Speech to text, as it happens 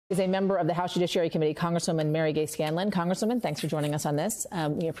Is a member of the House Judiciary Committee, Congresswoman Mary Gay Scanlon. Congresswoman, thanks for joining us on this.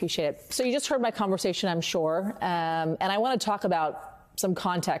 We appreciate it. So you just heard my conversation, I'm sure, and I want to talk about some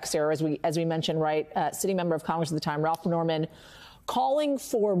context here, as we mentioned, right? Sitting member of Congress at the time, Ralph Norman, calling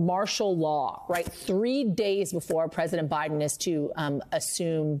for martial law, right? 3 days before President Biden is to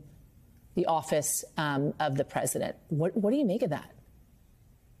assume the office of the president. What do you make of that?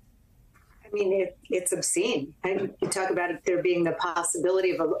 I mean, it's obscene. And you talk about there being the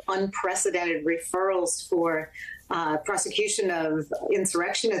possibility of unprecedented referrals for prosecution of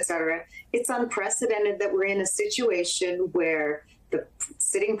insurrection, et cetera. It's unprecedented that we're in a situation where the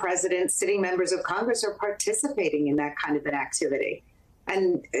sitting president, sitting members of Congress are participating in that kind of an activity.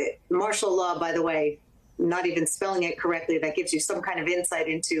 And martial law, by the way, not even spelling it correctly, that gives you some kind of insight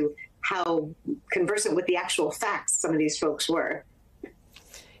into how conversant with the actual facts some of these folks were.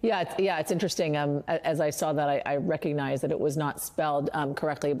 Yeah, it's interesting. As I saw that, I recognized that it was not spelled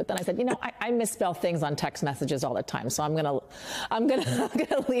correctly. But then I said, you know, I misspell things on text messages all the time, so I'm gonna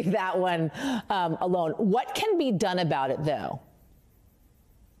leave that one alone. What can be done about it, though?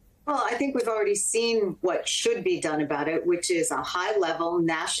 Well, I think we've already seen what should be done about it, which is a high-level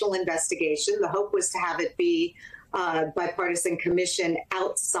national investigation. The hope was to have it be a bipartisan commission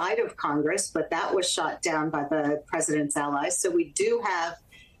outside of Congress, but that was shot down by the president's allies. So we do have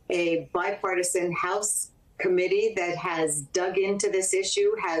a bipartisan House committee that has dug into this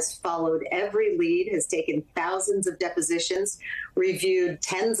issue, has followed every lead, has taken thousands of depositions, reviewed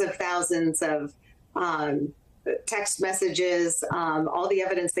tens of thousands of text messages, all the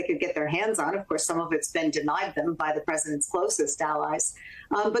evidence they could get their hands on. Of course, some of it's been denied them by the president's closest allies.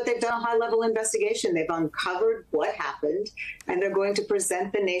 But they've done a high-level investigation. They've uncovered what happened, and they're going to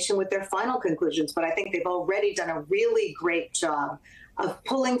present the nation with their final conclusions. But I think they've already done a really great job of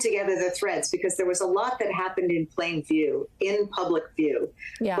pulling together the threads, because there was a lot that happened in plain view, in public view.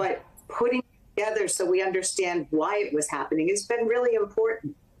 Yeah. But putting it together so we understand why it was happening has been really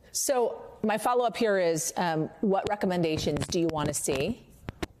important. So my follow-up here is, what recommendations do you want to see?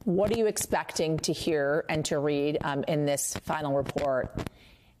 What are you expecting to hear and to read in this final report?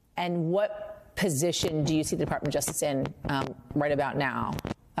 And what position do you see the Department of Justice in right about now?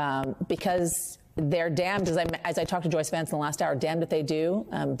 Because they're damned, as I talked to Joyce Vance in the last hour, damned if they do,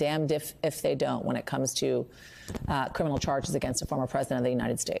 damned if they don't when it comes to criminal charges against a former president of the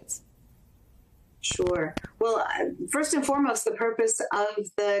United States. Sure. Well, first and foremost, the purpose of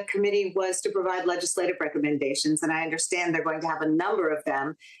the committee was to provide legislative recommendations, and I understand they're going to have a number of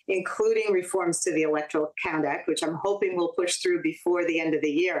them, including reforms to the Electoral Count Act, which I'm hoping will push through before the end of the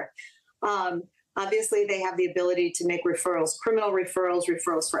year. Obviously, they have the ability to make referrals, criminal referrals,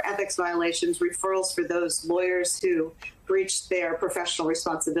 referrals for ethics violations, referrals for those lawyers who breached their professional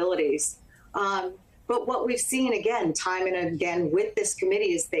responsibilities. But what we've seen, again, time and again with this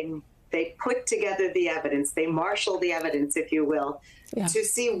committee is they put together the evidence, they marshal the evidence, if you will, to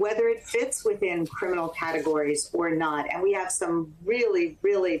see whether it fits within criminal categories or not. And we have some really,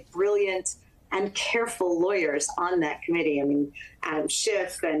 really brilliant and careful lawyers on that committee. I mean, Adam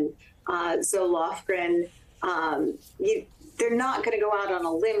Schiff and Zoe Lofgren, they're not going to go out on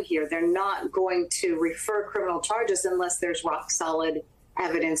a limb here. They're not going to refer criminal charges unless there's rock solid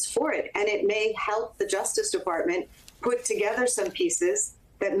evidence for it. And it may help the Justice Department put together some pieces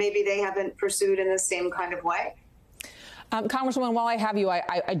that maybe they haven't pursued in the same kind of way. Congresswoman, while I have you,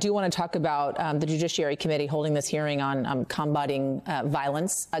 I do want to talk about the Judiciary Committee holding this hearing on combating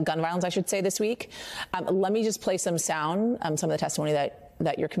violence, gun violence, I should say, this week. Let me just play some sound, some of the testimony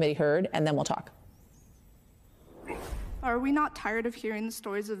that your committee heard, and then we'll talk. Are we not tired of hearing the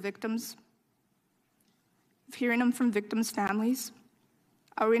stories of victims, of hearing them from victims' families?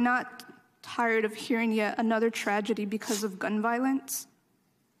 Are we not tired of hearing yet another tragedy because of gun violence?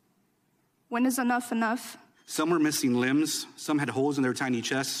 When is enough enough? Some were missing limbs. Some had holes in their tiny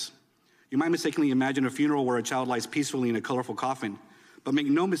chests. You might mistakenly imagine a funeral where a child lies peacefully in a colorful coffin. But make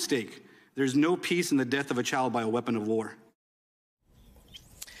no mistake, there's no peace in the death of a child by a weapon of war.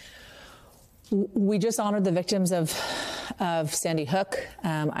 We just honored the victims of Sandy Hook.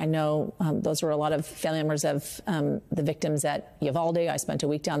 I know those were a lot of family members of the victims at Uvalde. I spent a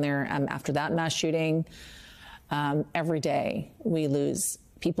week down there after that mass shooting. Every day we lose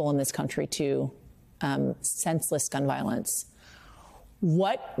people in this country to senseless gun violence.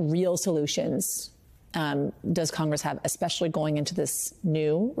 What real solutions does Congress have, especially going into this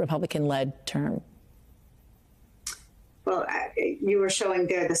new Republican-led term? Well, you were showing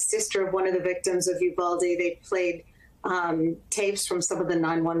there the sister of one of the victims of Uvalde. They played tapes from some of the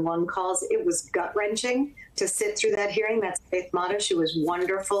 911 calls. It was gut-wrenching to sit through that hearing. That's Faith Maddow. She was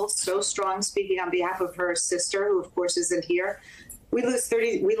wonderful, so strong, speaking on behalf of her sister, who, of course, isn't here. We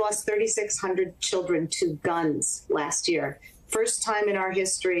lost 3,600 children to guns last year. First time in our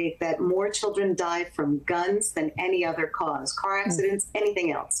history that more children died from guns than any other cause, car accidents,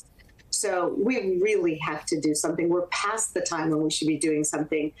 anything else. So we really have to do something. We're past the time when we should be doing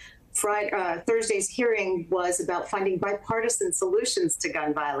something. Thursday's hearing was about finding bipartisan solutions to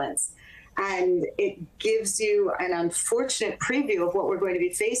gun violence. And it gives you an unfortunate preview of what we're going to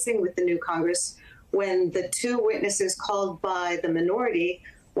be facing with the new Congress when the two witnesses called by the minority,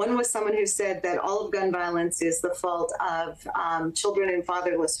 one was someone who said that all of gun violence is the fault of children in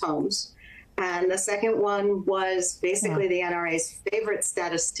fatherless homes. And the second one was basically the NRA's favorite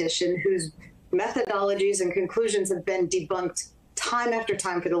statistician whose methodologies and conclusions have been debunked time after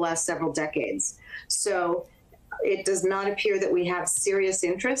time for the last several decades. So it does not appear that we have serious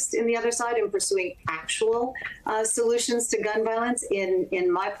interest in the other side in pursuing actual solutions to gun violence.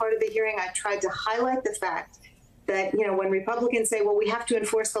 In my part of the hearing, I tried to highlight the fact that, you know, when Republicans say, well, we have to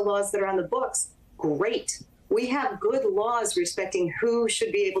enforce the laws that are on the books, great. We have good laws respecting who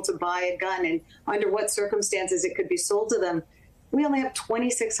should be able to buy a gun and under what circumstances it could be sold to them. We only have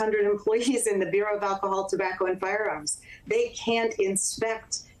 2,600 employees in the Bureau of Alcohol, Tobacco, and Firearms. They can't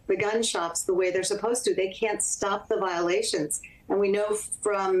inspect the gun shops the way they're supposed to. They can't stop the violations. And we know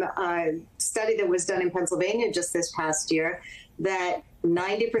from a study that was done in Pennsylvania just this past year that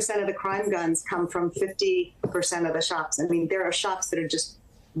 90% of the crime guns come from 50% of the shops. I mean, there are shops that are just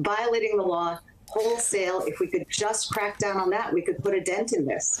violating the law wholesale. If we could just crack down on that, we could put a dent in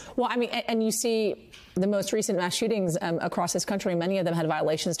this. Well, I mean, and you see the most recent mass shootings across this country, many of them had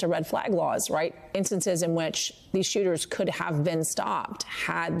violations to red flag laws, right? Instances in which these shooters could have been stopped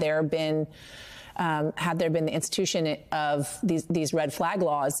had there been the institution of these red flag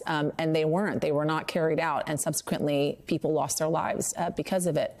laws, and they weren't. They were not carried out, and subsequently people lost their lives because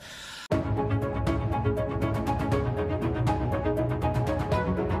of it.